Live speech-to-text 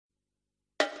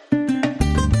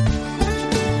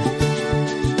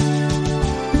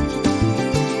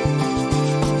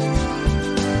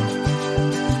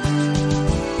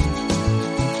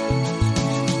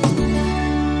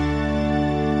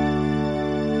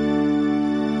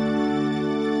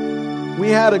We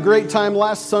had a great time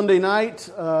last Sunday night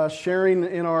sharing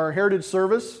in our heritage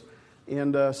service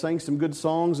and sang some good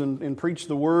songs and preached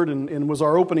the word and was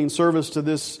our opening service to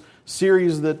this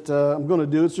series that I'm going to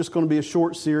do. It's just going to be a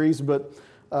short series, but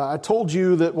I told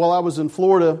you that while I was in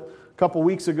Florida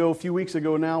a few weeks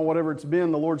ago now, whatever it's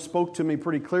been, the Lord spoke to me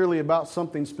pretty clearly about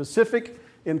something specific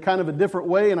in kind of a different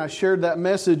way, and I shared that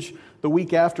message the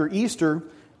week after Easter.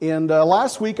 And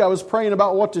last week I was praying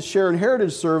about what to share in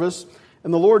heritage service,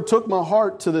 and the Lord took my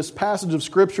heart to this passage of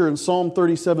Scripture in Psalm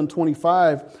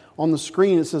 37:25 on the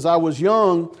screen. It says, "I was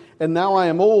young, and now I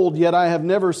am old, yet I have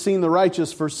never seen the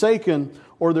righteous forsaken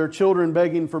or their children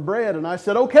begging for bread." And I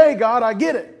said, okay, God, I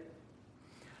get it.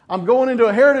 I'm going into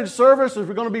a heritage service. There's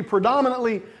going to be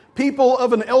predominantly people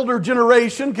of an elder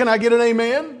generation. Can I get an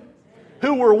amen?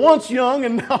 Who were once young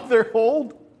and now they're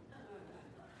old.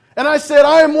 And I said,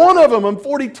 I am one of them. I'm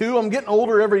 42. I'm getting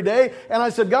older every day. And I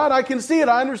said, God, I can see it.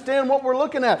 I understand what we're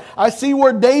looking at. I see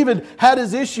where David had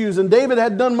his issues. And David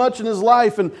had done much in his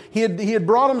life. And he had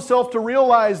brought himself to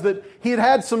realize that he had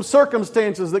had some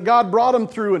circumstances that God brought him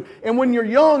through. And when you're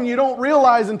young, you don't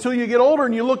realize until you get older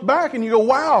and you look back and you go,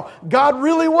 wow, God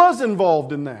really was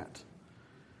involved in that.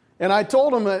 And I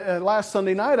told him last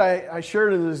Sunday night, I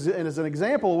shared it as an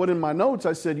example, what in my notes,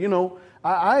 I said,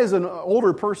 I, as an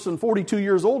older person, 42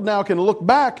 years old now, can look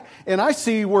back and I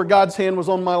see where God's hand was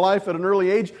on my life at an early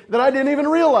age that I didn't even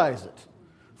realize it.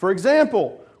 For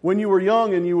example, when you were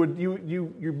young and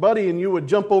your buddy and you would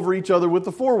jump over each other with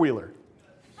the four-wheeler.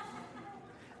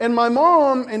 And my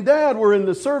mom and dad were in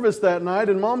the service that night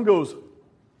and Mom goes,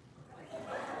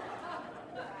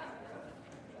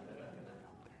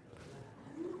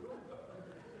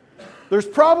 there's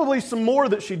probably some more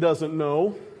that she doesn't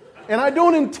know. And I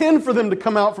don't intend for them to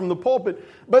come out from the pulpit,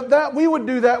 but we would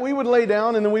do that. We would lay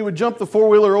down and then we would jump the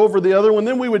four-wheeler over the other one.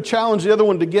 Then we would challenge the other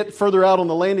one to get further out on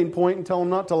the landing point and tell them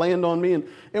not to land on me.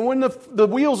 And when the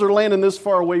wheels are landing this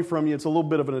far away from you, it's a little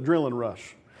bit of an adrenaline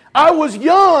rush. I was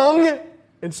young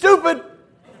and stupid,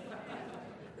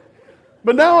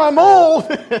 but now I'm old.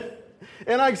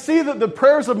 And I see that the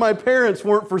prayers of my parents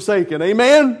weren't forsaken.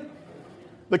 Amen?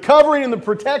 The covering and the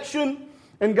protection.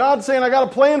 And God saying, I got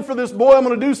a plan for this boy. I'm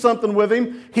going to do something with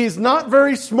him. He's not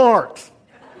very smart.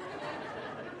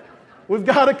 We've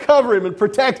got to cover him and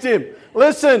protect him.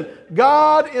 Listen,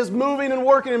 God is moving and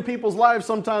working in people's lives.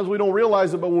 Sometimes we don't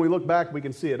realize it, but when we look back, we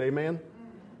can see it. Amen?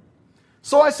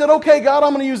 So I said, okay, God,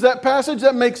 I'm going to use that passage.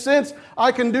 That makes sense.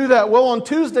 I can do that. Well, on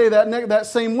Tuesday that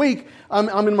same week,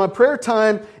 I'm in my prayer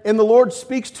time, and the Lord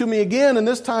speaks to me again, and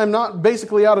this time not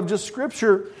basically out of just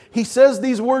Scripture. He says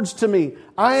these words to me,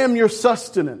 I am your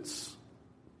sustenance.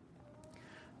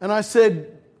 And I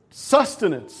said,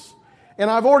 sustenance.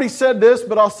 And I've already said this,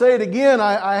 but I'll say it again.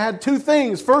 I had two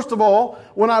things. First of all,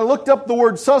 when I looked up the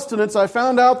word sustenance, I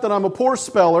found out that I'm a poor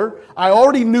speller. I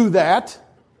already knew that.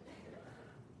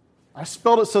 I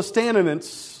spelled it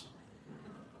sustenance.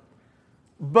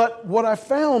 But what I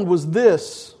found was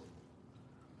this: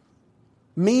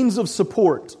 means of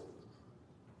support,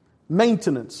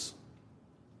 maintenance,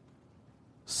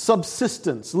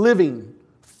 subsistence, living,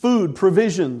 food,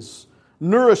 provisions,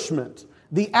 nourishment,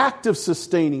 the act of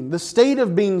sustaining, the state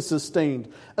of being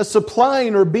sustained, a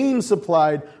supplying or being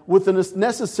supplied with the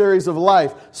necessaries of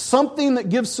life, something that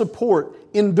gives support,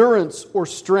 endurance, or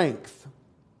strength.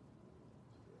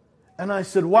 And I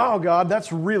said, wow, God,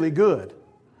 that's really good.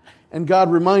 And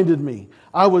God reminded me,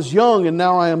 I was young and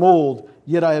now I am old,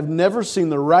 yet I have never seen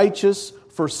the righteous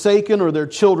forsaken or their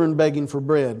children begging for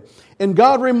bread. And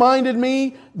God reminded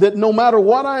me that no matter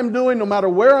what I'm doing, no matter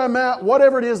where I'm at,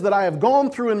 whatever it is that I have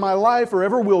gone through in my life or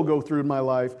ever will go through in my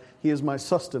life, He is my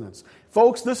sustenance.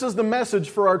 Folks, this is the message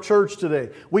for our church today.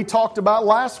 We talked about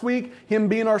last week Him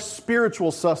being our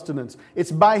spiritual sustenance.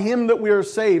 It's by Him that we are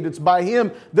saved. It's by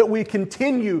Him that we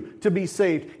continue to be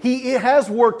saved. He has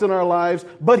worked in our lives,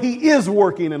 but He is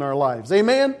working in our lives.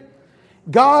 Amen?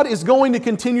 God is going to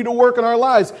continue to work in our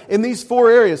lives in these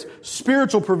four areas: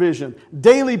 spiritual provision,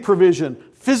 daily provision,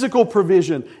 physical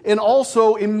provision, and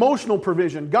also emotional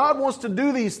provision. God wants to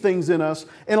do these things in us,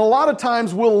 and a lot of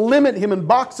times we'll limit Him and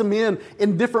box Him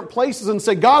in different places and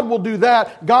say, God will do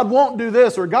that, God won't do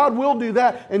this, or God will do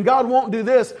that, and God won't do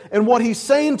this. And what He's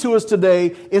saying to us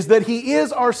today is that He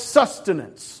is our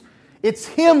sustenance. It's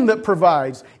Him that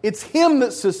provides. It's Him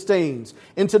that sustains.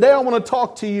 And today I want to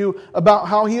talk to you about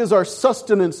how He is our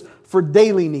sustenance for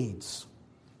daily needs.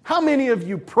 How many of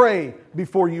you pray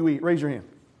before you eat? Raise your hand.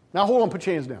 Now hold on, put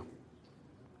your hands down.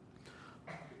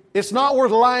 It's not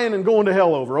worth lying and going to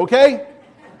hell over, okay?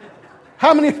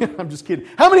 How many, I'm just kidding.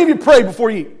 How many of you pray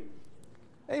before you eat?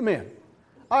 Amen.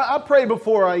 I pray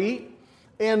before I eat.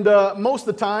 And most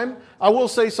of the time, I will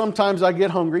say sometimes I get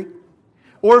hungry.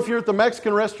 Or if you're at the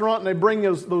Mexican restaurant and they bring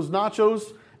those nachos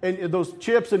and those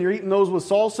chips and you're eating those with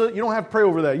salsa, you don't have to pray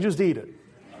over that. You just eat it.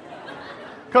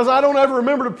 Because I don't ever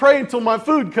remember to pray until my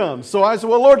food comes. So I said,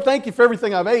 well, Lord, thank you for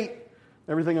everything I've ate,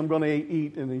 everything I'm going to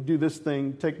eat. And you do this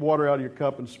thing, take water out of your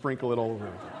cup and sprinkle it all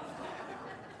over.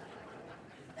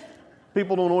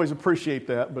 People don't always appreciate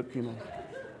that, but you know.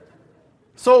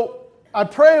 So I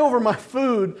pray over my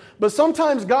food, but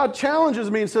sometimes God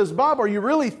challenges me and says, Bob, are you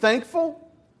really thankful?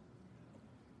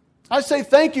 I say,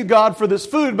 thank you, God, for this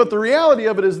food, but the reality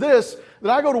of it is this, that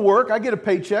I go to work, I get a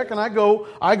paycheck, and I go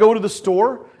to the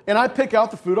store, and I pick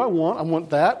out the food I want. I want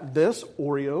that, this,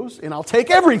 Oreos, and I'll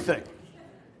take everything.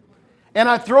 And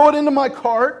I throw it into my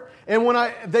cart, and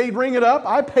when they bring it up,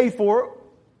 I pay for it.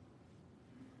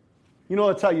 You know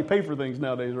that's how you pay for things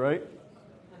nowadays, right?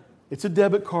 It's a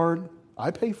debit card.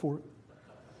 I pay for it.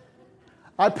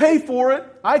 I pay for it.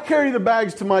 I carry the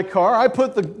bags to my car. I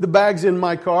put the bags in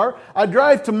my car. I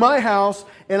drive to my house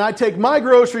and I take my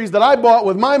groceries that I bought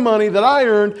with my money that I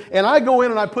earned, and I go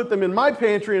in and I put them in my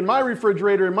pantry, in my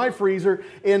refrigerator, in my freezer,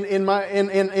 and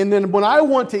then when I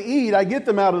want to eat, I get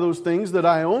them out of those things that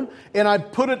I own and I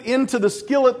put it into the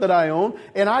skillet that I own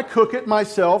and I cook it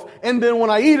myself, and then when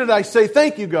I eat it I say,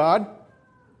 thank you, God.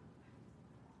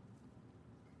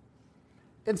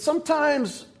 And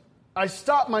sometimes I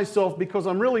stop myself because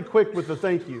I'm really quick with the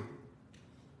thank you.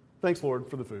 Thanks, Lord,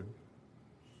 for the food.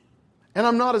 And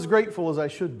I'm not as grateful as I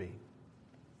should be.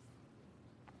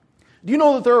 Do you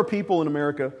know that there are people in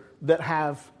America that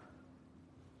have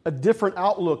a different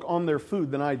outlook on their food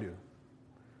than I do?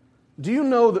 Do you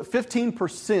know that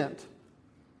 15%,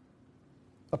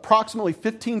 approximately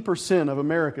 15% of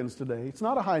Americans today, it's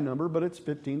not a high number, but it's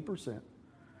 15%,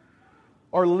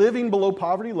 are living below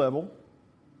poverty level?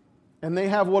 And they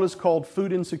have what is called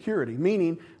food insecurity,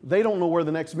 meaning they don't know where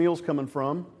the next meal's coming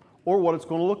from or what it's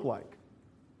going to look like.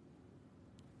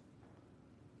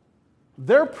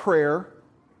 Their prayer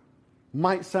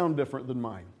might sound different than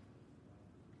mine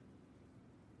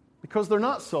because they're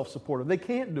not self-supportive. They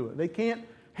can't do it. They can't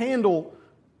handle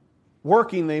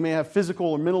working. They may have physical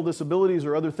or mental disabilities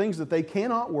or other things that they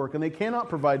cannot work and they cannot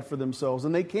provide for themselves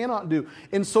and they cannot do.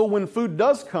 And so when food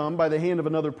does come by the hand of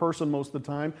another person most of the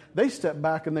time, they step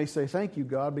back and they say, thank you,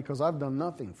 God, because I've done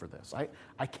nothing for this.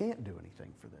 I can't do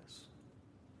anything for this.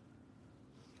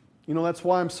 You know, that's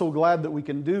why I'm so glad that we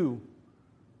can do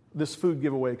this food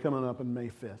giveaway coming up on May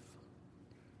 5th.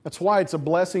 That's why it's a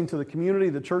blessing to the community.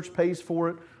 The church pays for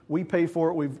it. We pay for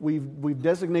it. We've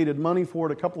designated money for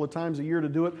it a couple of times a year to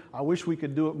do it. I wish we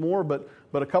could do it more, but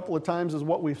a couple of times is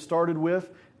what we've started with.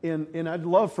 And I'd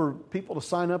love for people to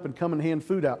sign up and come and hand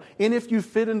food out. And if you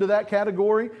fit into that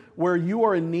category where you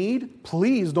are in need,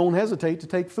 please don't hesitate to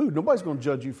take food. Nobody's going to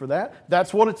judge you for that.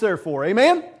 That's what it's there for.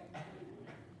 Amen?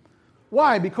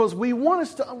 Why? Because we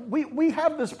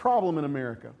have this problem in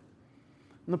America.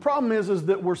 And the problem is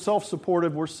that we're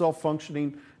self-supportive, we're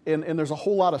self-functioning, and there's a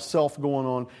whole lot of self going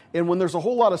on. And when there's a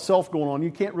whole lot of self going on, you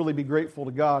can't really be grateful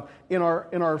to God. And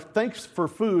our thanks for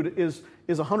food is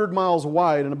 100 miles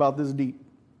wide and about this deep.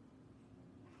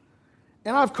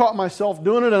 And I've caught myself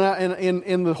doing it,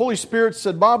 and the Holy Spirit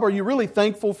said, Bob, are you really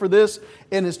thankful for this?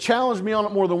 And has challenged me on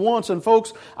it more than once. And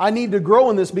folks, I need to grow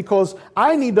in this because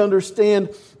I need to understand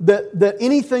that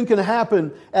anything can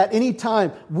happen at any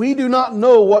time. We do not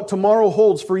know what tomorrow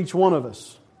holds for each one of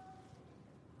us.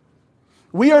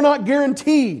 We are not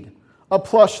guaranteed a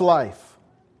plush life.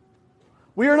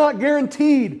 We are not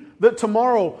guaranteed that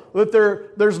tomorrow that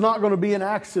there's not going to be an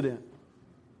accident.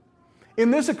 In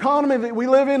this economy that we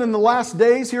live in the last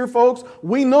days here, folks,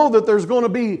 we know that there's going to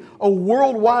be a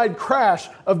worldwide crash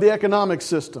of the economic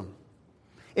system.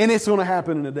 And it's going to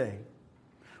happen in a day.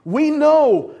 We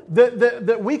know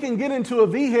that we can get into a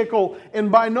vehicle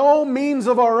and by no means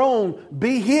of our own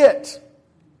be hit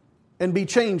and be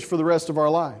changed for the rest of our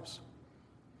lives.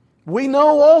 We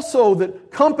know also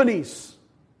that companies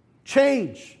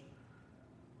change.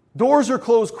 Doors are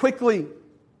closed quickly.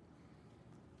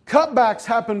 Cutbacks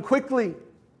happen quickly.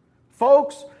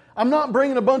 Folks, I'm not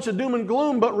bringing a bunch of doom and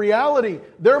gloom, but reality.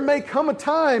 There may come a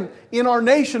time in our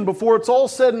nation before it's all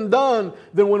said and done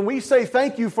that when we say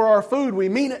thank you for our food, we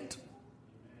mean it.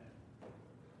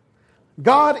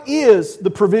 God is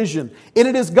the provision. And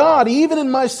it is God, even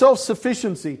in my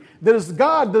self-sufficiency, that is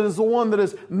God that is the one that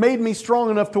has made me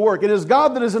strong enough to work. It is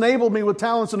God that has enabled me with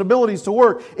talents and abilities to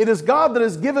work. It is God that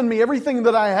has given me everything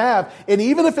that I have. And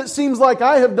even if it seems like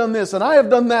I have done this, and I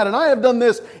have done that, and I have done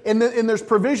this, and there's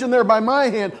provision there by my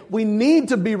hand, we need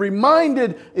to be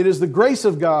reminded it is the grace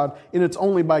of God, and it's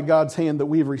only by God's hand that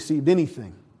we have received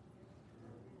anything.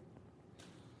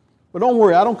 But don't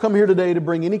worry, I don't come here today to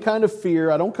bring any kind of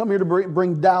fear. I don't come here to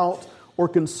bring doubt or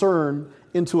concern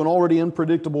into an already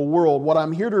unpredictable world. What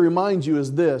I'm here to remind you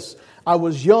is this: I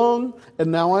was young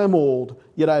and now I am old,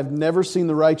 yet I have never seen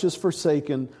the righteous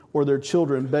forsaken or their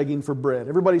children begging for bread.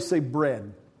 Everybody say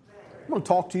bread. I'm going to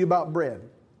talk to you about bread.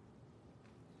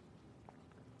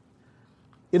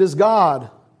 It is God,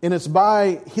 and it's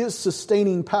by His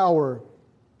sustaining power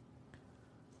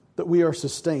that we are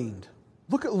sustained.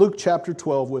 Look at Luke chapter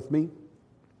 12 with me.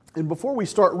 And before we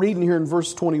start reading here in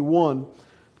verse 21,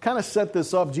 kind of set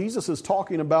this up. Jesus is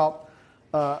talking about,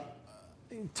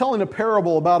 telling a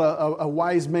parable about a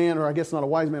wise man, or I guess not a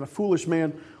wise man, a foolish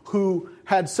man who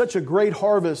had such a great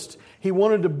harvest. He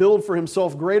wanted to build for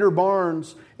himself greater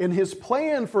barns, and his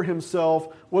plan for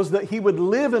himself was that he would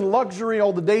live in luxury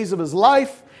all the days of his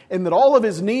life, and that all of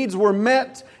his needs were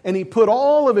met, and he put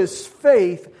all of his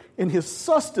faith in his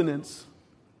sustenance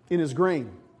in his grain.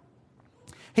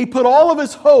 He put all of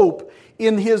his hope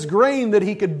in his grain that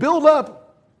he could build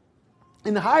up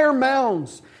in higher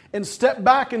mounds and step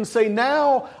back and say,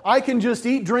 now I can just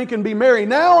eat, drink, and be merry.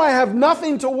 Now I have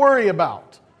nothing to worry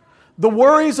about. The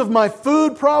worries of my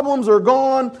food problems are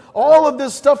gone. All of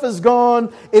this stuff is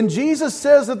gone. And Jesus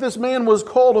says that this man was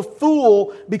called a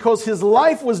fool because his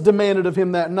life was demanded of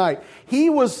him that night. He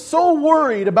was so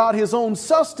worried about his own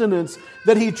sustenance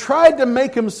that he tried to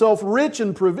make himself rich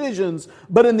in provisions,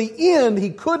 but in the end he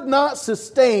could not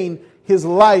sustain his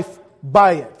life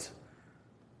by it.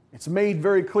 It's made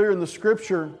very clear in the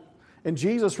Scripture, and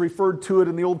Jesus referred to it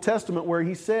in the Old Testament where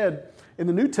He said, in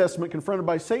the New Testament, confronted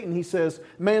by Satan, He says,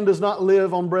 man does not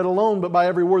live on bread alone, but by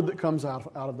every word that comes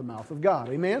out of the mouth of God.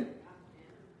 Amen?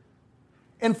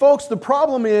 And folks, the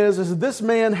problem is this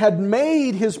man had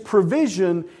made his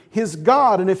provision his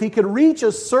God. And if he could reach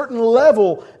a certain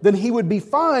level, then he would be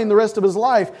fine the rest of his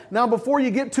life. Now, before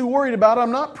you get too worried about it,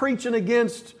 I'm not preaching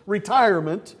against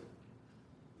retirement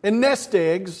and nest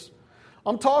eggs.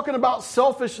 I'm talking about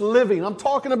selfish living. I'm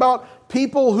talking about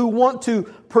people who want to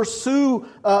pursue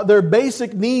their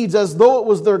basic needs as though it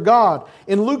was their God.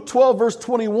 In Luke 12, verse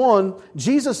 21,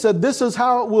 Jesus said, this is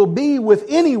how it will be with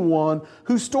anyone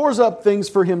who stores up things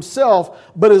for himself,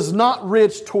 but is not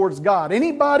rich towards God.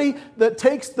 Anybody that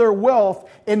takes their wealth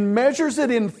and measures it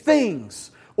in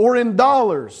things or in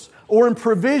dollars or in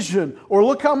provision, or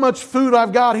look how much food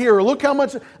I've got here, or look how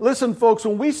much... Listen, folks,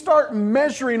 when we start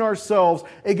measuring ourselves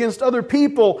against other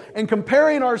people and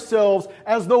comparing ourselves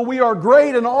as though we are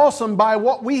great and awesome by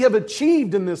what we have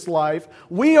achieved in this life,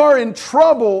 we are in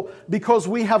trouble because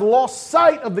we have lost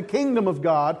sight of the kingdom of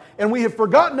God, and we have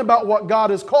forgotten about what God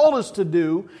has called us to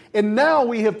do, and now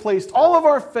we have placed all of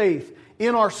our faith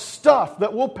in our stuff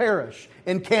that will perish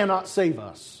and cannot save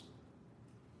us.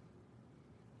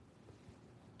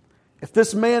 If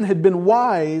this man had been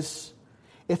wise,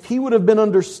 if he would have been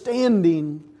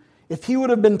understanding, if he would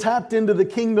have been tapped into the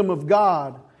kingdom of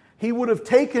God, he would have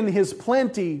taken his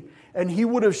plenty and he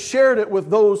would have shared it with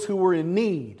those who were in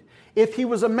need. If he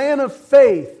was a man of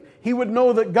faith, he would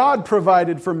know that God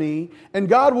provided for me and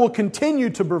God will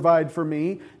continue to provide for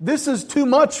me. This is too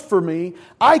much for me.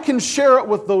 I can share it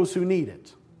with those who need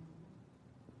it.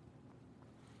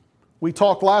 We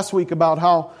talked last week about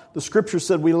how the Scripture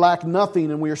said we lack nothing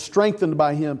and we are strengthened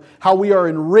by Him, how we are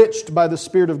enriched by the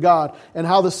Spirit of God, and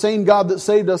how the same God that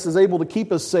saved us is able to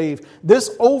keep us saved.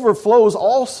 This overflows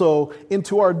also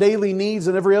into our daily needs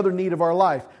and every other need of our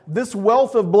life. This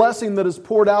wealth of blessing that is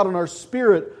poured out in our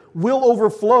spirit will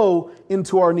overflow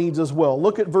into our needs as well.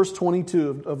 Look at verse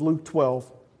 22 of Luke 12.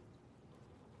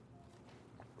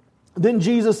 Then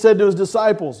Jesus said to His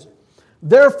disciples,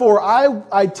 therefore,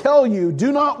 I tell you,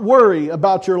 do not worry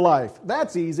about your life.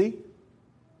 That's easy.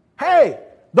 Hey,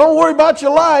 don't worry about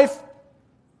your life.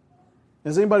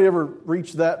 Has anybody ever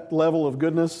reached that level of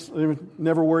goodness?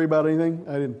 Never worry about anything?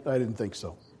 I didn't think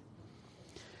so.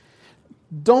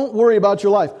 Don't worry about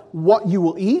your life. What you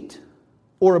will eat,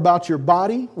 or about your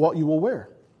body, what you will wear.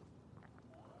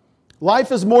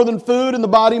 Life is more than food, and the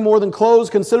body more than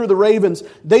clothes. Consider the ravens.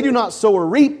 They do not sow or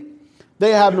reap.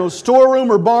 They have no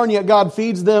storeroom or barn, yet God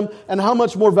feeds them. And how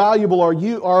much more valuable are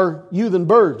you than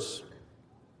birds?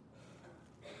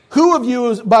 Who of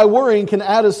you, by worrying, can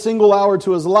add a single hour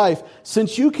to his life?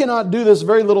 Since you cannot do this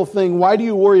very little thing, why do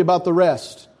you worry about the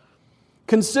rest?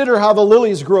 Consider how the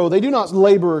lilies grow. They do not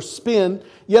labor or spin.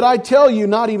 Yet I tell you,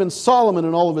 not even Solomon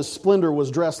in all of his splendor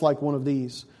was dressed like one of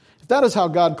these. If that is how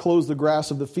God clothes the grass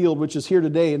of the field, which is here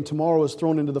today and tomorrow is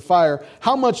thrown into the fire,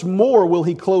 how much more will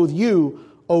He clothe you,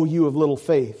 O you of little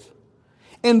faith?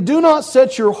 And do not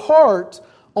set your heart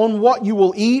on what you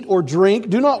will eat or drink.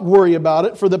 Do not worry about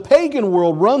it, for the pagan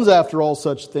world runs after all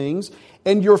such things,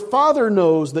 and your Father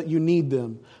knows that you need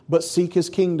them. But seek His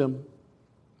kingdom,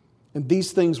 and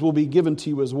these things will be given to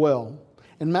you as well.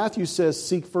 And Matthew says,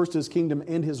 seek first His kingdom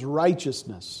and His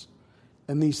righteousness,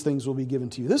 and these things will be given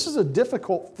to you. This is a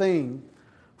difficult thing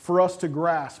for us to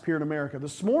grasp here in America.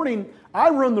 This morning,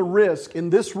 I run the risk in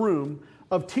this room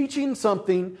of teaching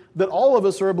something that all of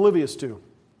us are oblivious to.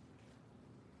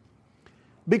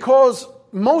 Because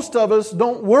most of us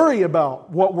don't worry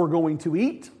about what we're going to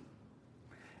eat,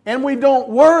 and we don't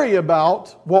worry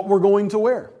about what we're going to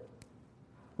wear.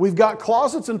 We've got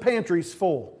closets and pantries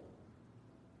full.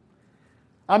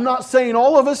 I'm not saying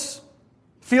all of us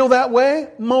feel that way.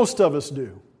 Most of us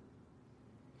do.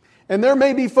 And there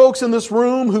may be folks in this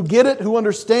room who get it, who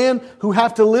understand, who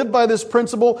have to live by this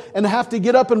principle and have to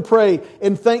get up and pray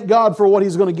and thank God for what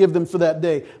He's going to give them for that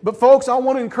day. But folks, I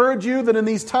want to encourage you that in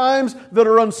these times that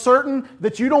are uncertain,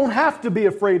 that you don't have to be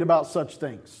afraid about such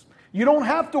things. You don't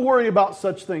have to worry about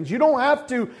such things. You don't have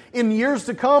to, in years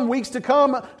to come, weeks to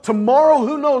come, tomorrow,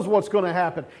 who knows what's going to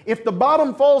happen. If the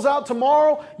bottom falls out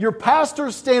tomorrow, your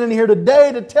pastor's standing here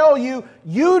today to tell you,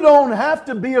 you don't have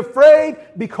to be afraid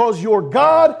because your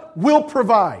God will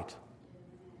provide.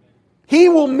 He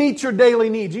will meet your daily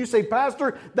needs. You say,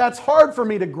 Pastor, that's hard for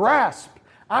me to grasp.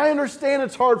 I understand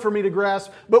it's hard for me to grasp,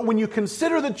 but when you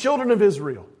consider the children of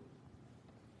Israel,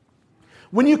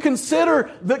 when you consider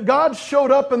that God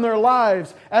showed up in their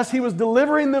lives as He was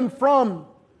delivering them from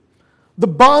the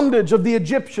bondage of the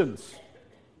Egyptians,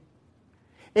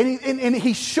 and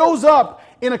He shows up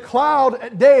in a cloud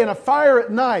at day and a fire at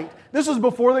night. This is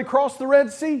before they crossed the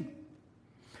Red Sea.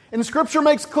 And Scripture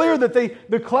makes clear that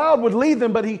the cloud would lead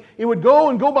them, but it would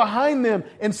go behind them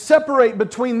and separate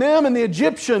between them and the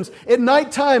Egyptians. At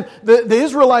nighttime, the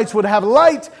Israelites would have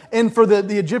light, and for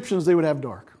the Egyptians, they would have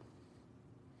dark.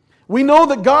 We know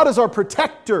that God is our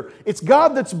protector. It's God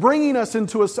that's bringing us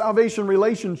into a salvation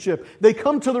relationship. They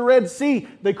come to the Red Sea.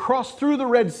 They cross through the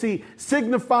Red Sea,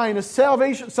 signifying a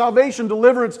salvation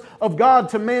deliverance of God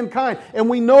to mankind. And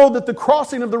we know that the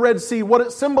crossing of the Red Sea, what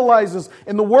it symbolizes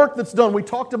and the work that's done, we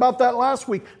talked about that last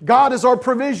week. God is our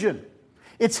provision.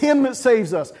 It's Him that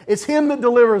saves us. It's Him that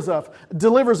delivers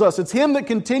us. It's Him that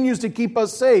continues to keep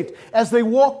us saved. As they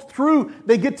walk through,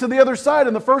 they get to the other side,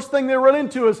 and the first thing they run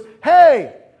into is,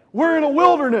 hey, we're in a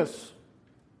wilderness.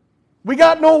 We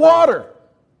got no water.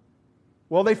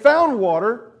 Well, they found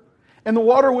water, and the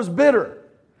water was bitter,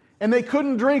 and they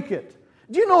couldn't drink it.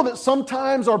 Do you know that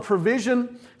sometimes our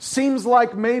provision seems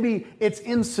like maybe it's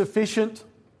insufficient?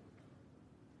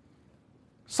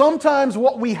 Sometimes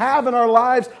what we have in our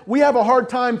lives, we have a hard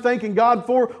time thanking God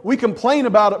for. We complain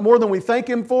about it more than we thank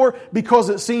Him for because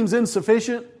it seems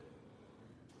insufficient.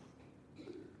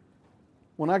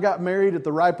 When I got married at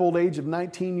the ripe old age of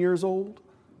 19 years old,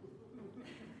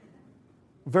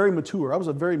 very mature. I was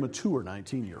a very mature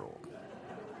 19-year-old.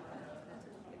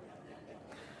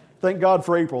 Thank God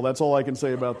for April. That's all I can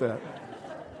say about that.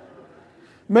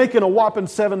 Making a whopping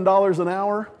 $7 an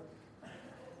hour.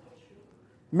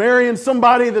 Marrying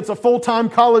somebody that's a full-time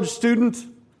college student.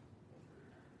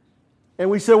 And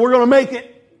we said, we're going to make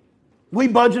it. We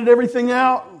budgeted everything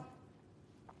out.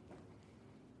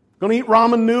 Going to eat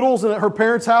ramen noodles at her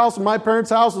parents' house and my parents'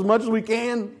 house as much as we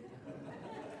can.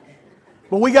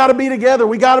 But we got to be together.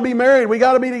 We got to be married. We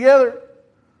got to be together.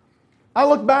 I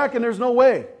look back and there's no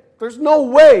way. There's no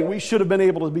way we should have been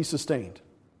able to be sustained.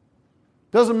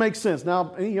 Doesn't make sense.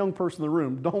 Now, any young person in the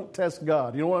room, don't test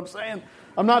God. You know what I'm saying?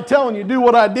 I'm not telling you do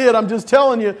what I did. I'm just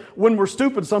telling you when we're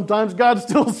stupid sometimes, God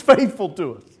still is faithful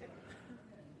to us.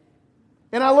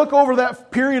 And I look over that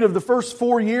period of the first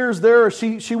 4 years there.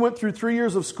 She went through 3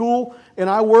 years of school, and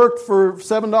I worked for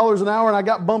 $7 an hour, and I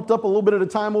got bumped up a little bit at a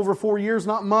time over 4 years,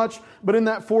 not much. But in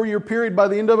that 4-year period, by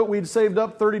the end of it, we'd saved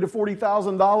up $30,000 to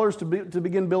 $40,000 to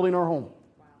begin building our home.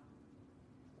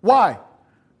 Why?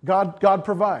 God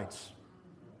provides.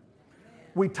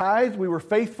 We tithed, we were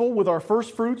faithful with our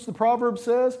first fruits, the proverb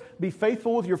says. Be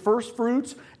faithful with your first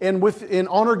fruits and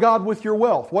honor God with your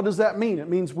wealth. What does that mean? It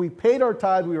means we paid our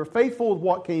tithe, we were faithful with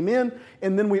what came in,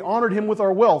 and then we honored Him with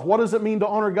our wealth. What does it mean to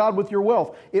honor God with your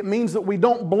wealth? It means that we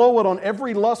don't blow it on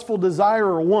every lustful desire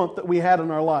or want that we had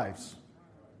in our lives.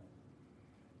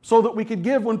 So that we could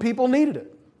give when people needed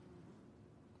it.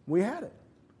 We had it.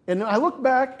 And I look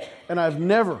back, and I've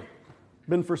never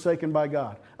been forsaken by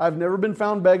God. I've never been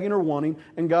found begging or wanting,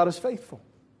 and God is faithful.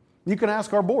 You can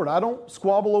ask our board. I don't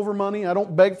squabble over money. I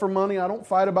don't beg for money. I don't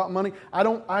fight about money.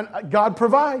 God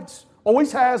provides.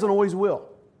 Always has and always will.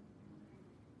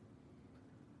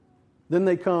 Then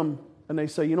they come and they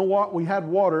say, you know what? We had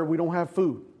water. We don't have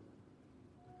food.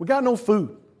 We got no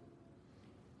food.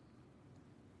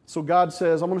 So God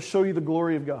says, I'm going to show you the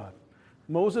glory of God.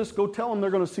 Moses, go tell them they're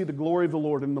going to see the glory of the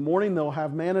Lord. In the morning they'll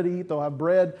have manna to eat, they'll have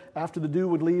bread. After the dew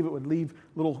would leave, it would leave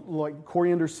little like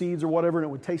coriander seeds or whatever, and it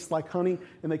would taste like honey,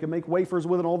 and they could make wafers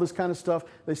with it and all this kind of stuff.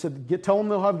 They said, tell them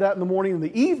they'll have that in the morning. In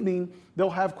the evening, they'll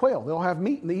have quail. They'll have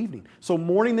meat in the evening. So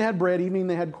morning they had bread, evening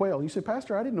they had quail. You say,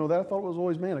 Pastor, I didn't know that. I thought it was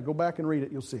always manna. Go back and read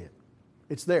it. You'll see it.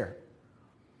 It's there.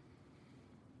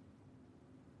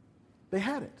 They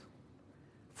had it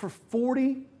for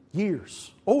 40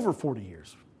 years, over 40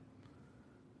 years.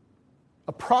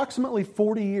 Approximately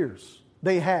 40 years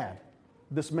they had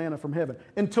this manna from heaven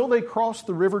until they crossed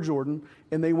the River Jordan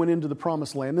and they went into the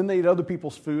Promised Land. Then they ate other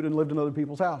people's food and lived in other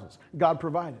people's houses. God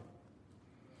provided.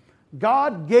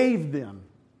 God gave them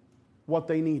what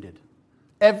they needed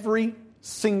every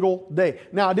single day.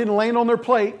 Now, it didn't land on their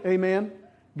plate, amen.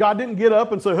 God didn't get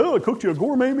up and say, I cooked you a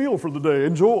gourmet meal for the day.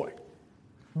 Enjoy.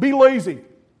 Be lazy.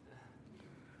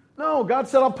 No, God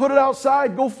said, I'll put it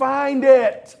outside. Go find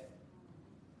it.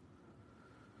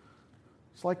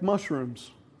 It's like mushrooms.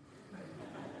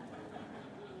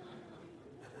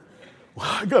 Well,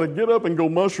 I got to get up and go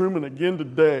mushrooming again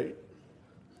today.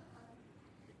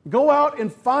 Go out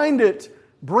and find it.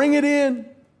 Bring it in.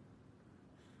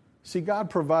 See,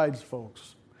 God provides,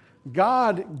 folks.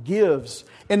 God gives.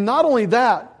 And not only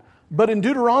that, but in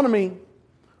Deuteronomy,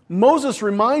 Moses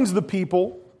reminds the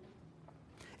people,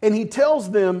 and he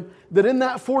tells them that in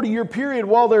that 40-year period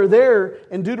while they're there,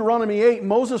 in Deuteronomy 8,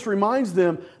 Moses reminds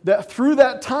them that through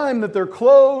that time that their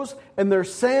clothes and their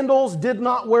sandals did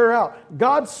not wear out.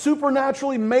 God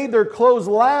supernaturally made their clothes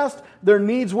last. Their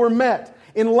needs were met.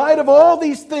 In light of all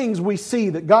these things we see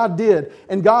that God did,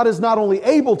 and God is not only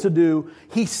able to do,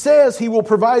 He says He will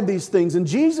provide these things. And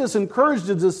Jesus encouraged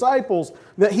His disciples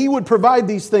that He would provide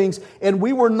these things, and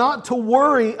we were not to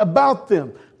worry about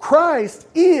them. Christ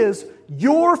is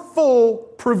your full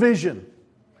provision.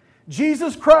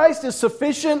 Jesus Christ is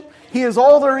sufficient. He is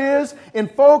all there is. And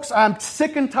folks, I'm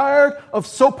sick and tired of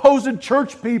supposed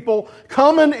church people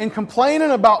coming and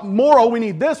complaining about more. Oh, we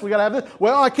need this. We got to have this.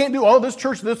 Well, I can't do all this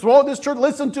church, this church.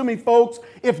 Listen to me, folks.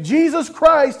 If Jesus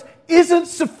Christ isn't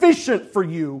sufficient for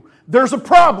you, there's a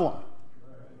problem.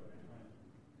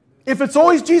 If it's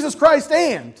always Jesus Christ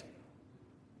and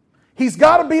He's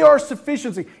got to be our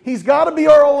sufficiency. He's got to be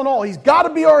our all in all. He's got to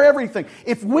be our everything.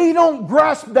 If we don't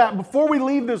grasp that before we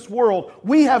leave this world,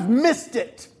 we have missed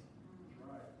it.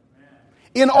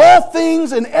 In all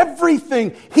things and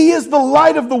everything, He is the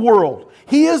light of the world.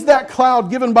 He is that cloud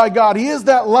given by God. He is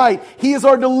that light. He is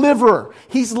our deliverer.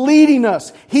 He's leading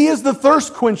us. He is the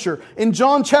thirst quencher. In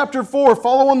John chapter 4,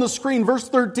 follow on the screen, verse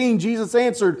 13, Jesus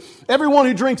answered, everyone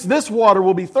who drinks this water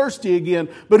will be thirsty again,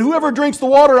 but whoever drinks the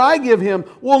water I give him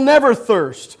will never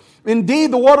thirst. Indeed,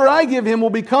 the water I give him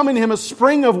will become in him a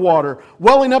spring of water,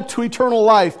 welling up to eternal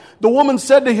life. The woman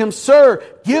said to him, Sir,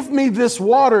 give me this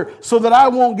water so that I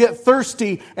won't get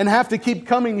thirsty and have to keep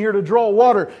coming here to draw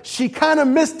water. She kind of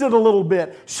missed it a little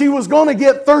bit. She was going to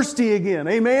get thirsty again.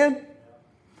 Amen?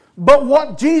 But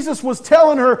what Jesus was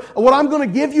telling her, what I'm going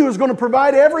to give you is going to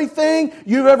provide everything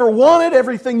you've ever wanted,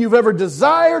 everything you've ever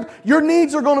desired. Your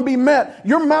needs are going to be met.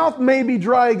 Your mouth may be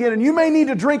dry again, and you may need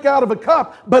to drink out of a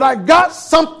cup, but I got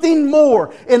something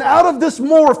more. And out of this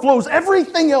more flows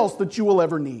everything else that you will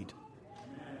ever need.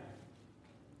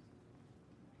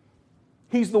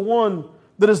 He's the one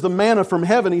that is the manna from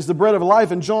heaven. He's the bread of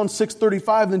life. In John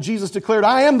 6:35, then Jesus declared,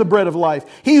 I am the bread of life.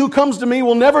 He who comes to me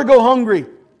will never go hungry.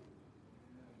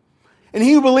 And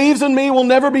he who believes in me will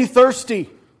never be thirsty.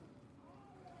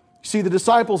 See, the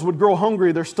disciples would grow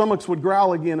hungry, their stomachs would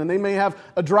growl again, and they may have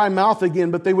a dry mouth again,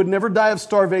 but they would never die of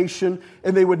starvation,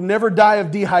 and they would never die of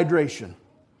dehydration.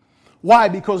 Why?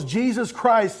 Because Jesus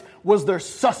Christ was their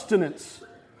sustenance.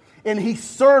 And He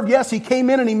served, yes, He came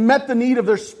in and He met the need of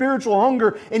their spiritual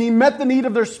hunger, and He met the need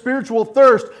of their spiritual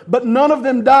thirst, but none of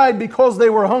them died because they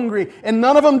were hungry, and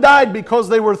none of them died because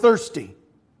they were thirsty.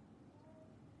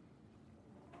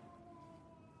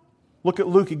 Look at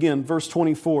Luke again, verse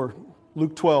 24,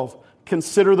 Luke 12.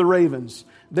 Consider the ravens.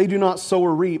 They do not sow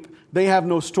or reap. They have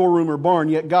no storeroom or barn,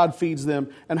 yet God feeds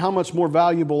them. And how much more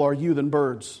valuable are you than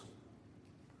birds?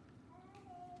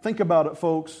 Think about it,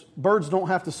 folks. Birds don't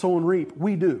have to sow and reap.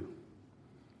 We do.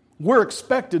 We're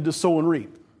expected to sow and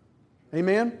reap.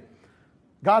 Amen?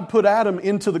 God put Adam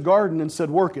into the garden and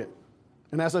said, work it.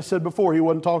 And as I said before, He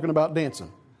wasn't talking about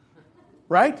dancing.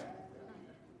 Right?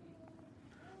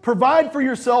 Provide for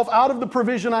yourself out of the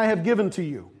provision I have given to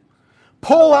you.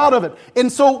 Pull out of it.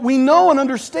 And so we know and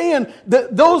understand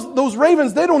that those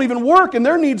ravens, they don't even work and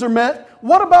their needs are met.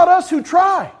 What about us who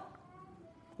try?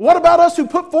 What about us who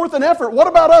put forth an effort? What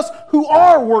about us who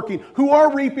are working, who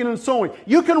are reaping and sowing?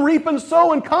 You can reap and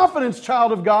sow in confidence,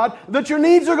 child of God, that your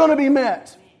needs are going to be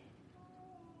met.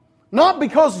 Not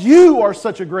because you are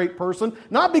such a great person,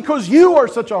 not because you are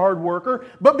such a hard worker,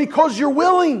 but because you're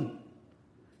willing.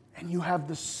 And you have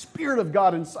the Spirit of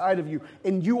God inside of you,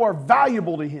 and you are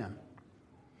valuable to Him.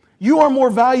 You are more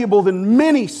valuable than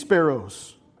many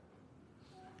sparrows.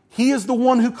 He is the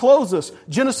one who clothes us.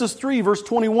 Genesis 3, verse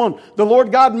 21. The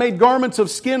Lord God made garments of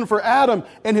skin for Adam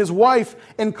and his wife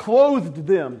and clothed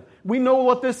them. We know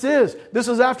what this is. This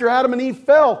is after Adam and Eve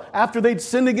fell, after they'd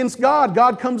sinned against God.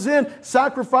 God comes in,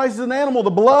 sacrifices an animal. The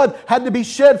blood had to be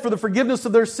shed for the forgiveness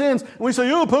of their sins. And we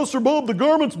say, oh, Pastor Bob, the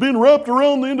garments being wrapped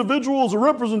around the individual is a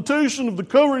representation of the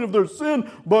covering of their sin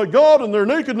by God and their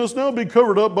nakedness now being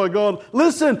covered up by God.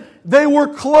 Listen, they were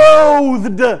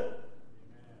clothed.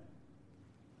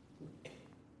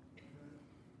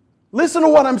 Listen to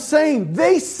what I'm saying.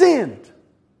 They sinned.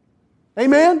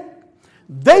 Amen?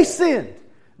 They sinned.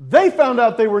 They found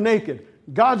out they were naked.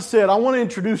 God said, I want to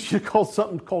introduce you to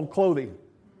something called clothing.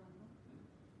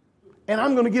 And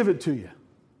I'm going to give it to you.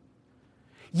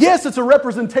 Yes, it's a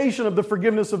representation of the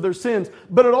forgiveness of their sins,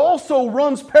 but it also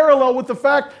runs parallel with the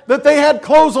fact that they had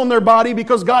clothes on their body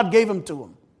because God gave them to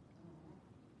them.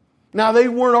 Now, they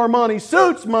weren't Armani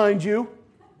suits, mind you.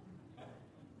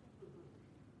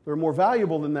 They're more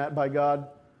valuable than that by God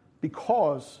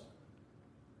because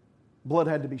blood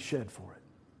had to be shed for it.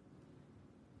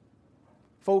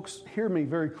 Folks, hear me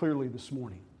very clearly this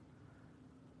morning.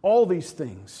 All of these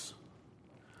things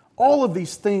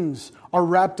are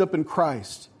wrapped up in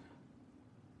Christ.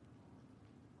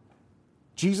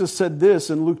 Jesus said this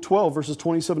in Luke 12, verses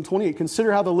 27-28.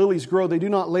 Consider how the lilies grow. They do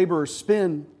not labor or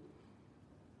spin.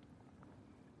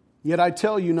 Yet I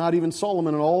tell you, not even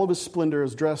Solomon in all of his splendor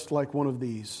is dressed like one of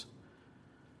these.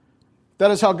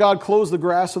 That is how God clothes the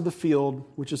grass of the field,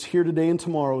 which is here today and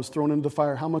tomorrow is thrown into the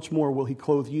fire. How much more will He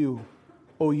clothe you,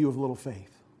 O you of little faith?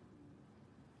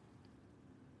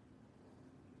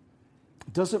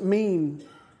 It doesn't mean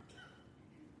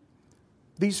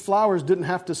these flowers didn't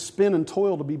have to spin and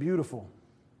toil to be beautiful.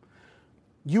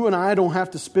 You and I don't have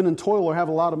to spin and toil or have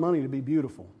a lot of money to be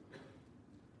beautiful.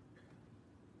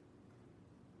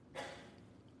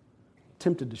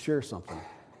 Tempted to share something.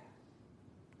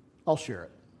 I'll share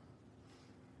it.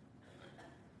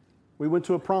 We went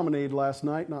to a promenade last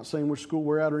night, not saying which school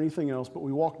we're at or anything else, but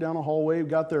we walked down a hallway,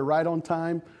 got there right on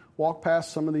time, walked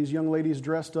past some of these young ladies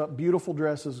dressed up, beautiful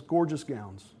dresses, gorgeous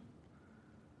gowns.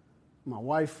 My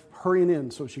wife hurrying in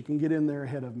so she can get in there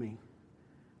ahead of me.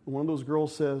 And one of those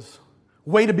girls says,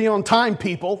 "Way to be on time,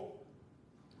 people."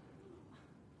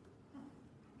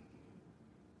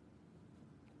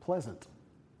 Pleasant.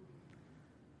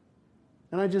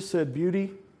 And I just said,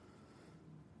 beauty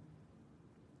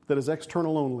that is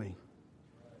external only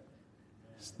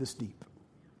is this deep.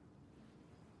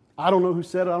 I don't know who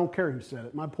said it. I don't care who said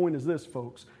it. My point is this,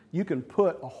 folks. You can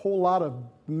put a whole lot of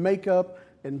makeup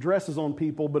and dresses on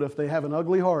people, but if they have an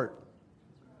ugly heart,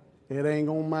 it ain't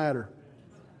going to matter.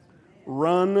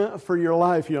 Run for your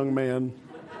life, young man.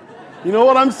 You know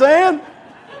what I'm saying?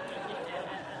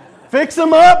 Fix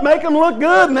him up, make him look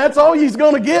good, and that's all he's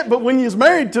going to get. But when he's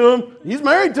married to him, he's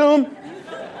married to him.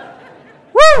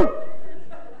 Woo!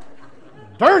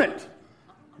 Darn it.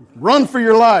 Run for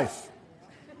your life.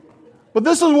 But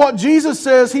this is what Jesus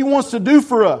says He wants to do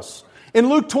for us. In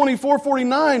Luke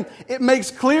 24:49, it makes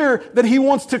clear that He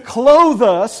wants to clothe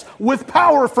us with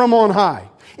power from on high.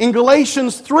 In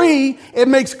Galatians 3, it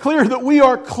makes clear that we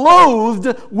are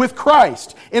clothed with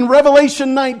Christ. In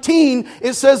Revelation 19,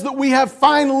 it says that we have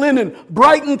fine linen,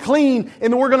 bright and clean,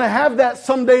 and we're going to have that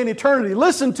someday in eternity.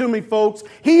 Listen to me, folks.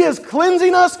 He is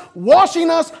cleansing us,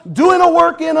 washing us, doing a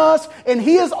work in us, and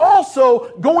He is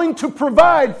also going to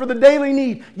provide for the daily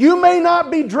need. You may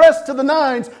not be dressed to the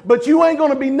nines, but you ain't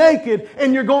going to be naked,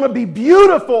 and you're going to be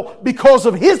beautiful because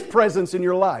of His presence in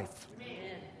your life.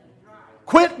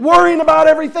 Quit worrying about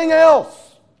everything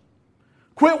else.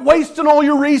 Quit wasting all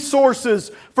your resources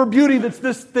for beauty that's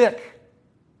this thick.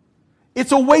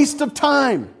 It's a waste of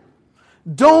time.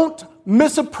 Don't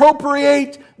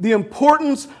misappropriate the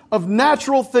importance of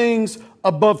natural things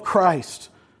above Christ.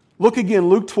 Look again,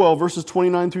 Luke 12, verses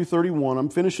 29 through 31. I'm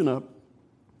finishing up.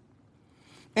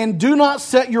 And do not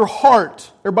set your heart.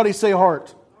 Everybody say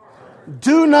heart.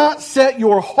 Do not set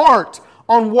your heart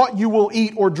on what you will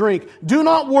eat or drink. Do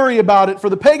not worry about it, for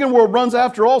the pagan world runs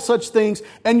after all such things,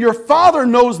 and your Father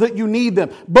knows that you need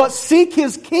them. But seek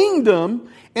His kingdom,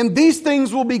 and these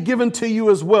things will be given to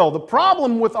you as well. The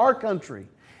problem with our country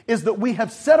is that we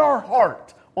have set our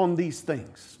heart on these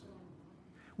things.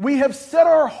 We have set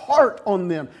our heart on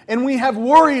them, and we have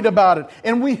worried about it,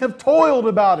 and we have toiled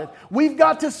about it. We've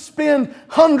got to spend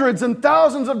hundreds and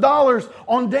thousands of dollars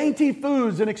on dainty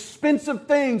foods and expensive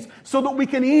things so that we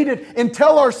can eat it and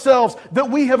tell ourselves that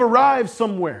we have arrived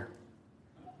somewhere.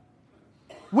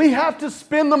 We have to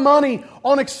spend the money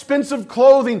on expensive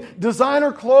clothing,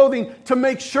 designer clothing, to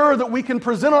make sure that we can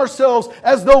present ourselves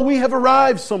as though we have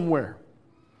arrived somewhere.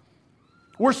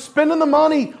 We're spending the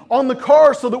money on the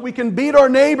car so that we can beat our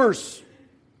neighbors.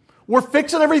 We're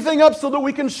fixing everything up so that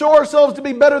we can show ourselves to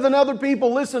be better than other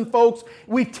people. Listen, folks,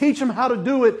 we teach them how to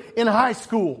do it in high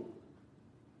school.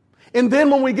 And then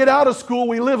when we get out of school,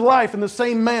 we live life in the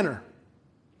same manner.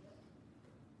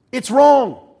 It's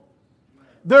wrong.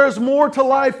 There is more to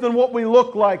life than what we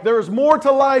look like. There is more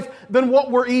to life than what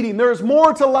we're eating. There is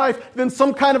more to life than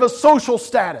some kind of a social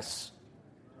status.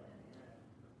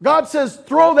 God says,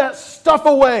 throw that stuff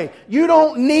away. You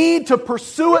don't need to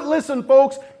pursue it. Listen,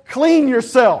 folks, clean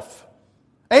yourself.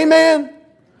 Amen?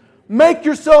 Make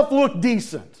yourself look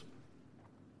decent.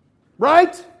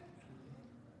 Right?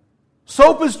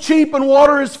 Soap is cheap and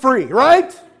water is free,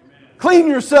 right? Clean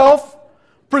yourself.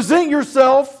 Present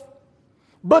yourself.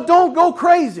 But don't go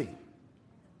crazy.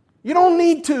 You don't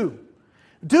need to.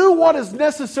 Do what is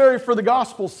necessary for the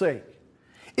gospel's sake.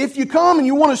 If you come and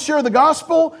you want to share the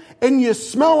gospel and you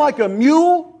smell like a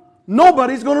mule,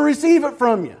 nobody's going to receive it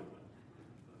from you.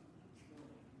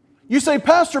 You say,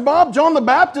 Pastor Bob, John the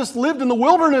Baptist lived in the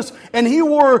wilderness and he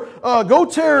wore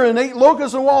goat's hair and ate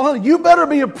locusts and wild honey. You better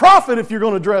be a prophet if you're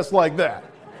going to dress like that.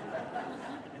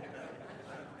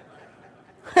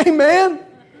 Amen?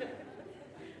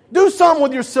 Do something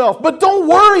with yourself, but don't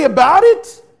worry about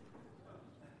it.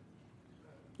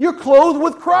 You're clothed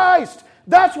with Christ.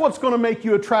 That's what's going to make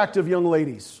you attractive, young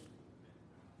ladies.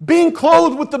 Being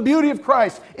clothed with the beauty of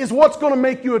Christ is what's going to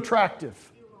make you attractive.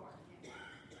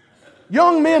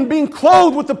 Young men being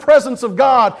clothed with the presence of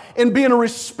God and being a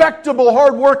respectable,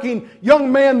 hardworking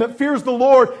young man that fears the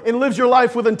Lord and lives your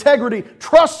life with integrity.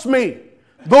 Trust me,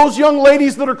 those young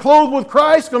ladies that are clothed with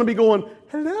Christ are going to be going,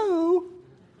 hello,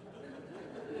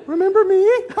 remember me?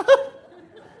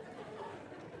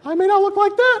 I may not look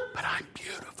like that, but I'm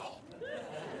beautiful.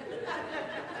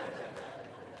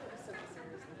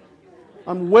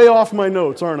 I'm way off my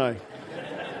notes, aren't I?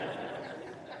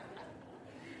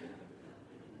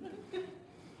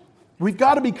 We've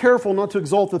got to be careful not to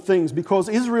exalt the things, because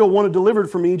Israel wanted delivered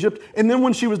from Egypt, and then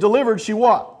when she was delivered, she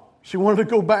what? She wanted to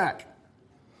go back.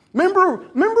 Remember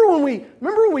when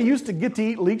we used to get to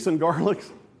eat leeks and garlics?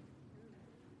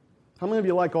 How many of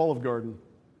you like Olive Garden?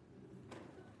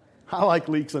 I like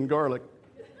leeks and garlic.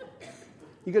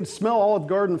 You could smell Olive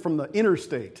Garden from the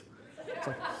interstate. It's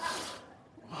like,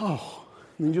 oh.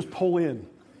 And you just pull in.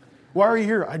 Why are you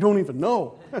here? I don't even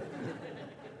know.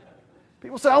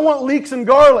 People say, I want leeks and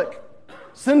garlic.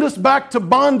 Send us back to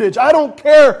bondage. I don't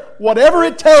care. Whatever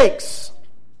it takes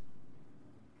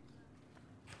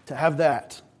to have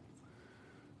that.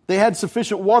 They had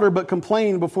sufficient water but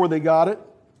complained before they got it.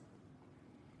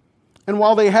 And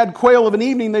while they had quail of an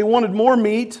evening, they wanted more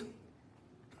meat.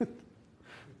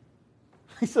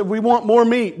 He said, we want more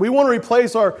meat. We want to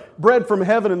replace our bread from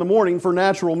heaven in the morning for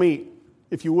natural meat.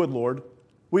 If you would, Lord.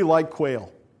 We like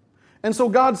quail. And so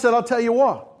God said, I'll tell you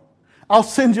what. I'll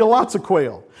send you lots of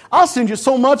quail. I'll send you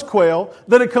so much quail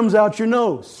that it comes out your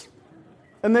nose.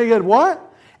 And they get,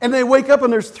 what? And they wake up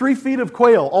and there's 3 feet of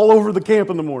quail all over the camp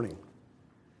in the morning.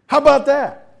 How about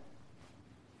that?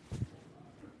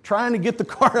 Trying to get the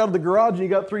car out of the garage and you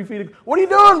got 3 feet of... What are you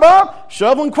doing, Bob?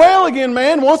 Shoveling quail again,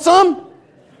 man. Want some?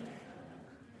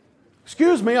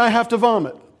 Excuse me, I have to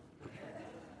vomit.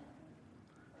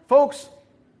 Folks,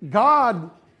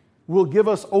 God will give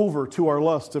us over to our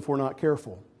lusts if we're not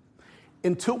careful.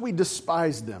 Until we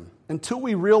despise them. Until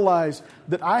we realize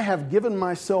that I have given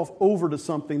myself over to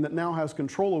something that now has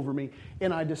control over me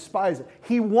and I despise it.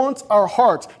 He wants our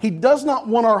hearts. He does not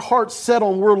want our hearts set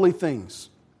on worldly things.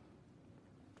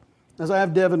 As I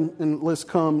have Devin and Liz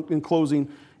come in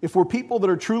closing, if we're people that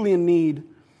are truly in need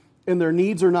and their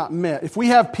needs are not met, if we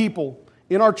have people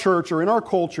in our church or in our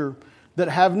culture that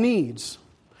have needs,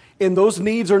 and those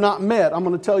needs are not met, I'm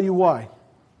going to tell you why.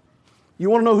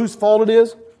 You want to know whose fault it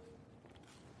is?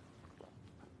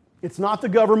 It's not the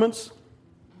government's.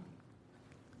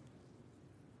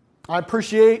 I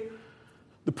appreciate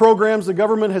the programs the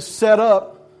government has set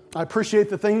up. I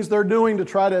appreciate the things they're doing to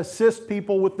try to assist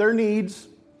people with their needs.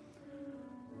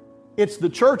 It's the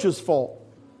church's fault.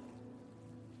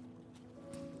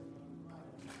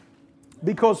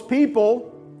 Because people...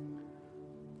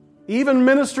 Even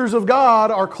ministers of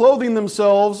God are clothing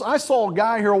themselves. I saw a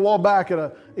guy here a while back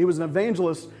he was an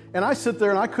evangelist, And I sit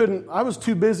there and I was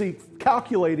too busy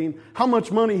calculating how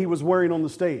much money he was wearing on the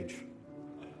stage.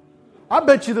 I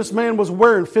bet you this man was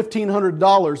wearing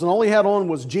 $1,500 and all he had on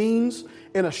was jeans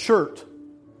and a shirt.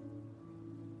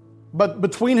 But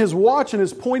between his watch and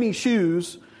his pointy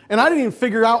shoes, and I didn't even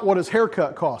figure out what his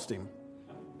haircut cost him.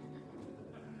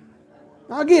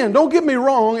 Now again, don't get me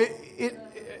wrong,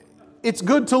 it's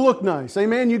good to look nice.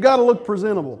 Amen? You got to look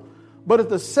presentable. But at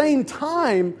the same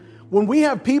time, when we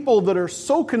have people that are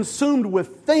so consumed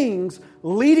with things,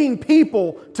 leading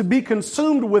people to be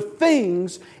consumed with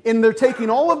things, and they're taking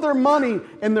all of their money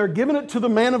and they're giving it to the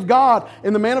man of God,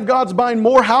 and the man of God's buying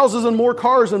more houses and more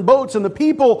cars and boats, and the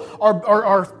people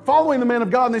are following the man of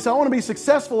God, and they say, I want to be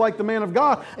successful like the man of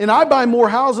God, and I buy more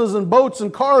houses and boats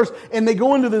and cars, and they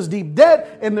go into this deep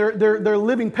debt, and they're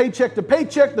living paycheck to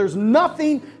paycheck. There's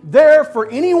nothing there for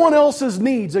anyone else's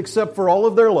needs except for all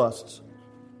of their lusts.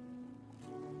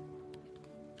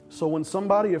 So when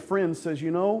somebody, a friend, says,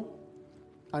 you know,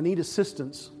 I need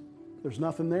assistance, there's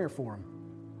nothing there for him.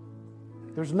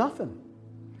 There's nothing.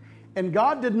 And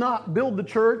God did not build the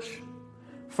church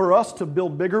for us to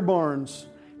build bigger barns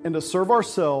and to serve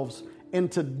ourselves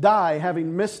and to die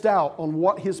having missed out on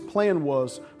what His plan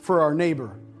was for our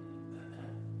neighbor.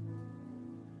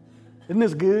 Isn't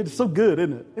this good? It's so good,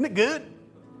 isn't it? Isn't it good?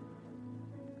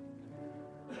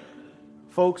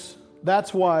 Folks,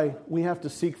 that's why we have to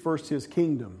seek first His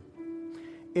kingdom.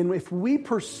 And if we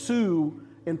pursue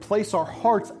and place our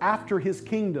hearts after His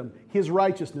kingdom, His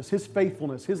righteousness, His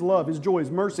faithfulness, His love, His joy,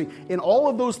 His mercy, and all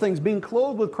of those things, being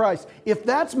clothed with Christ, if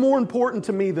that's more important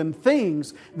to me than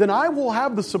things, then I will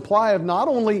have the supply of not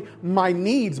only my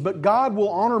needs, but God will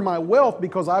honor my wealth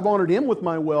because I've honored Him with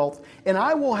my wealth, and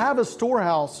I will have a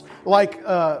storehouse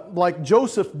like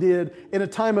Joseph did in a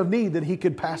time of need that he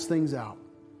could pass things out.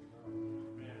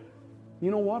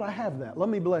 You know what? I have that. Let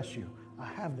me bless you. I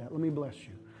have that. Let me bless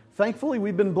you. Thankfully,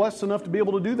 we've been blessed enough to be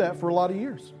able to do that for a lot of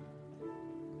years.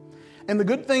 And the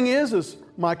good thing is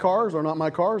my cars are not my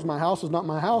cars, my house is not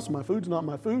my house, my food's not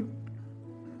my food.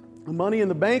 The money in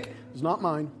the bank is not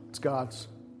mine, it's God's.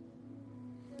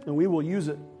 And we will use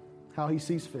it how He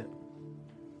sees fit.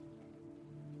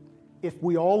 If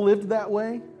we all lived that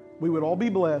way, we would all be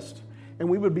blessed, and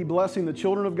we would be blessing the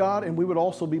children of God, and we would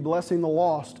also be blessing the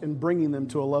lost and bringing them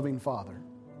to a loving Father.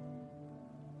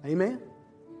 Amen?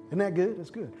 Isn't that good?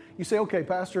 That's good. You say, okay,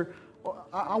 Pastor,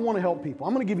 I want to help people.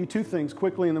 I'm going to give you two things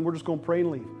quickly, and then we're just going to pray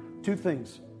and leave. Two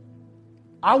things.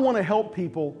 I want to help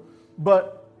people,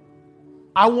 but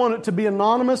I want it to be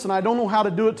anonymous, and I don't know how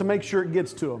to do it to make sure it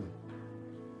gets to them.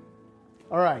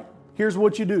 All right, here's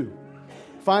what you do.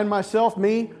 Find myself,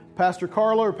 me, Pastor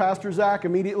Carla, or Pastor Zach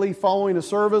immediately following a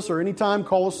service, or anytime,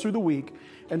 call us through the week,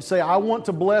 and say, I want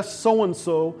to bless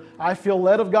so-and-so. I feel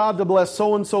led of God to bless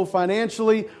so-and-so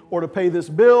financially or to pay this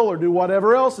bill or do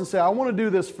whatever else, and say, I want to do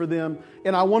this for them,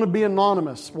 and I want to be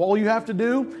anonymous. Well, all you have to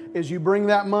do is you bring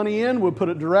that money in, we'll put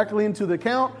it directly into the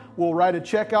account, we'll write a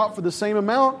check out for the same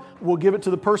amount, we'll give it to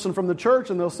the person from the church,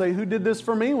 and they'll say, who did this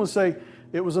for me? And we'll say,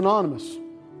 it was anonymous.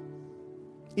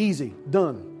 Easy,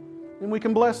 done. And we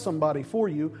can bless somebody for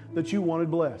you that you wanted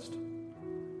blessed.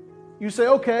 You say,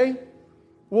 okay,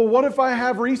 well, what if I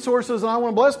have resources and I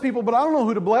want to bless people, but I don't know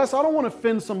who to bless? I don't want to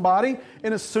offend somebody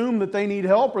and assume that they need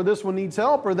help or this one needs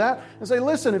help or that. And say,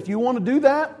 listen, if you want to do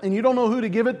that and you don't know who to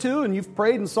give it to and you've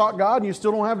prayed and sought God and you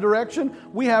still don't have direction,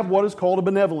 we have what is called a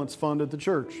benevolence fund at the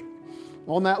church.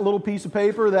 On that little piece of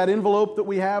paper, that envelope that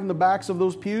we have in the backs of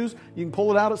those pews, you can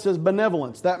pull it out, it says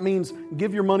benevolence. That means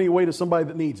give your money away to somebody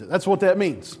that needs it. That's what that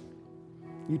means.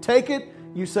 You take it,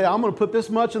 you say, I'm going to put this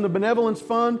much in the benevolence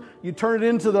fund. You turn it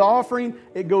into the offering.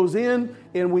 It goes in,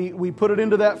 and we put it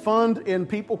into that fund, and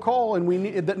people call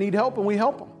and that need help, and we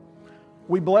help them.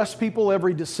 We bless people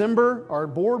every December. Our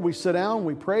board, we sit down,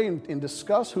 we pray and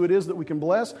discuss who it is that we can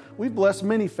bless. We've blessed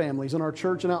many families in our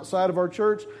church and outside of our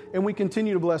church, and we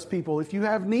continue to bless people. If you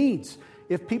have needs,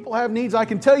 if people have needs, I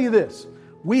can tell you this.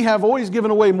 We have always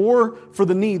given away more for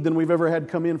the need than we've ever had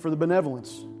come in for the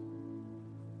benevolence.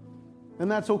 And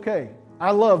that's okay.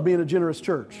 I love being a generous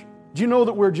church. Do you know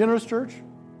that we're a generous church?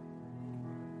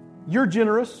 You're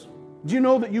generous. Do you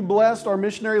know that you blessed our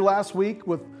missionary last week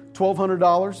with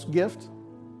 $1,200 gift?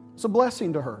 It's a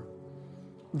blessing to her.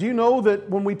 Do you know that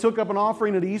when we took up an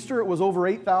offering at Easter, it was over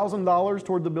 $8,000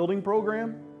 toward the building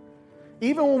program?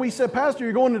 Even when we said, Pastor,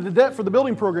 you're going into debt for the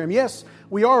building program. Yes,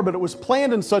 we are, but it was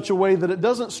planned in such a way that it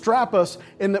doesn't strap us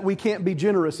and that we can't be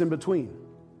generous in between.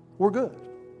 We're good.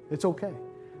 It's okay.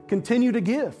 Continue to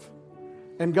give.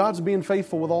 And God's being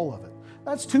faithful with all of it.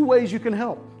 That's two ways you can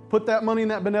help. Put that money in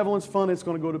that benevolence fund. It's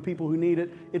going to go to people who need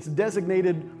it. It's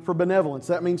designated for benevolence.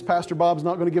 That means Pastor Bob's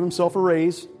not going to give himself a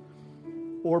raise.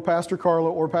 or Pastor Carla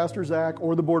or Pastor Zach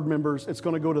or the board members. It's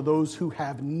going to go to those who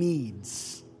have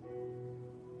needs.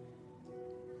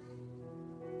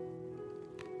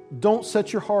 Don't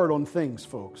set your heart on things,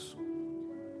 folks.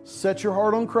 Set your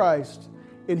heart on Christ,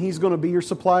 and He's going to be your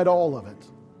supply to all of it.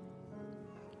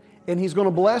 And He's going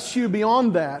to bless you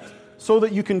beyond that so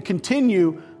that you can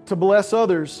continue to bless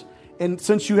others. And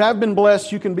since you have been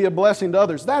blessed, you can be a blessing to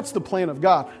others. That's the plan of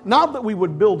God. Not that we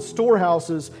would build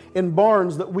storehouses and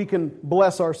barns that we can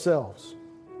bless ourselves.